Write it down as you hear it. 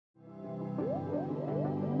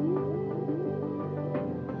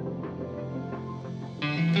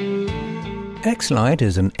X-LITE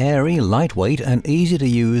is an airy, lightweight and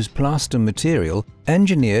easy-to-use plaster material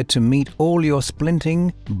engineered to meet all your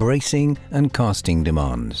splinting, bracing and casting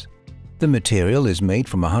demands. The material is made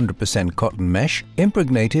from 100% cotton mesh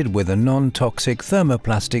impregnated with a non-toxic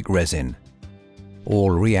thermoplastic resin.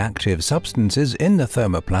 All reactive substances in the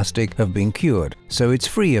thermoplastic have been cured, so it's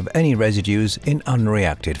free of any residues in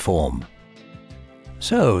unreacted form.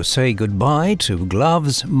 So say goodbye to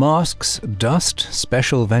gloves, masks, dust,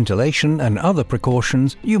 special ventilation and other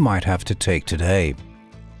precautions you might have to take today.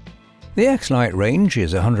 The X-LITE range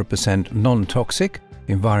is 100% non-toxic,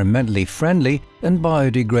 environmentally friendly and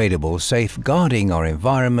biodegradable, safeguarding our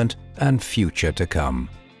environment and future to come.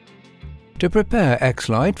 To prepare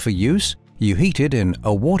X-LITE for use, you heat it in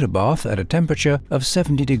a water bath at a temperature of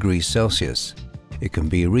 70 degrees Celsius. It can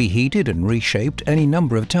be reheated and reshaped any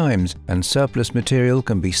number of times, and surplus material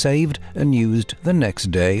can be saved and used the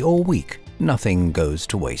next day or week. Nothing goes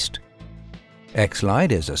to waste.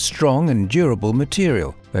 X-LITE is a strong and durable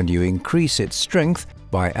material, and you increase its strength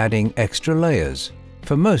by adding extra layers.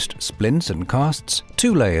 For most splints and casts,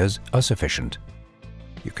 2 layers are sufficient.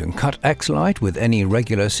 You can cut X-LITE with any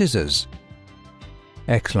regular scissors.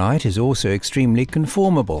 X-LITE is also extremely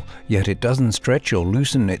conformable, yet it doesn't stretch or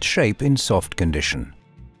loosen its shape in soft condition.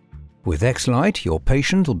 With X-LITE, your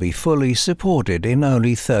patient will be fully supported in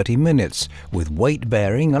only 30 minutes, with weight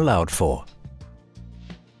bearing allowed for.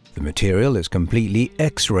 The material is completely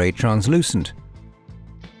X-ray translucent.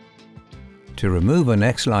 To remove an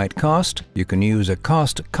X-LITE cast, you can use a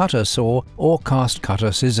cast cutter saw or cast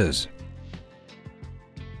cutter scissors.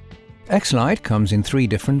 X-LITE comes in 3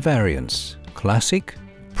 different variants: Classic,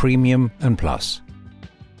 Premium and Plus.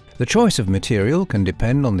 The choice of material can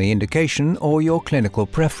depend on the indication or your clinical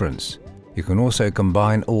preference. You can also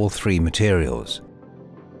combine all 3 materials.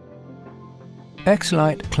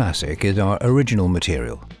 X-LITE Classic is our original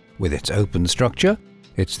material. With its open structure,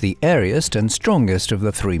 it's the airiest and strongest of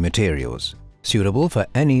the 3 materials, suitable for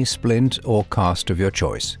any splint or cast of your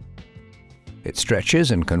choice. It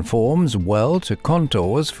stretches and conforms well to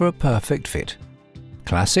contours for a perfect fit.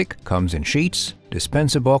 Classic comes in sheets,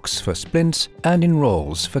 dispenser box for splints and in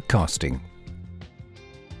rolls for casting.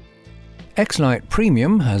 X-LITE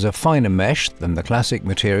Premium has a finer mesh than the Classic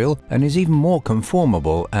material and is even more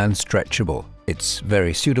conformable and stretchable. It's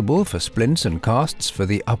very suitable for splints and casts for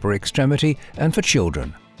the upper extremity and for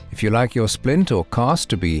children. If you like your splint or cast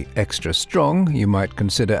to be extra strong, you might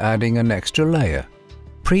consider adding an extra layer.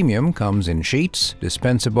 Premium comes in sheets,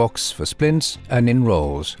 dispenser box for splints and in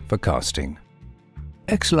rolls for casting.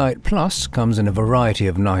 X-LITE Plus comes in a variety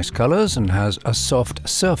of nice colors and has a soft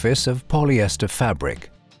surface of polyester fabric.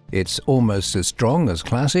 It's almost as strong as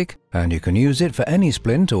Classic, and you can use it for any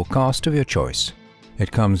splint or cast of your choice.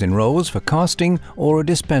 It comes in rolls for casting or a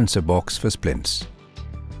dispenser box for splints.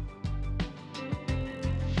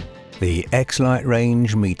 The X-LITE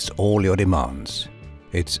range meets all your demands.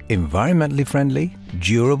 It's environmentally friendly,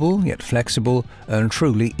 durable yet flexible, and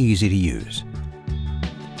truly easy to use.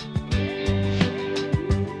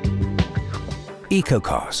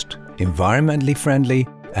 EcoCast, environmentally friendly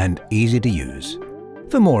and easy to use.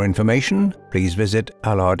 For more information, please visit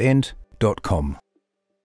allardint.com.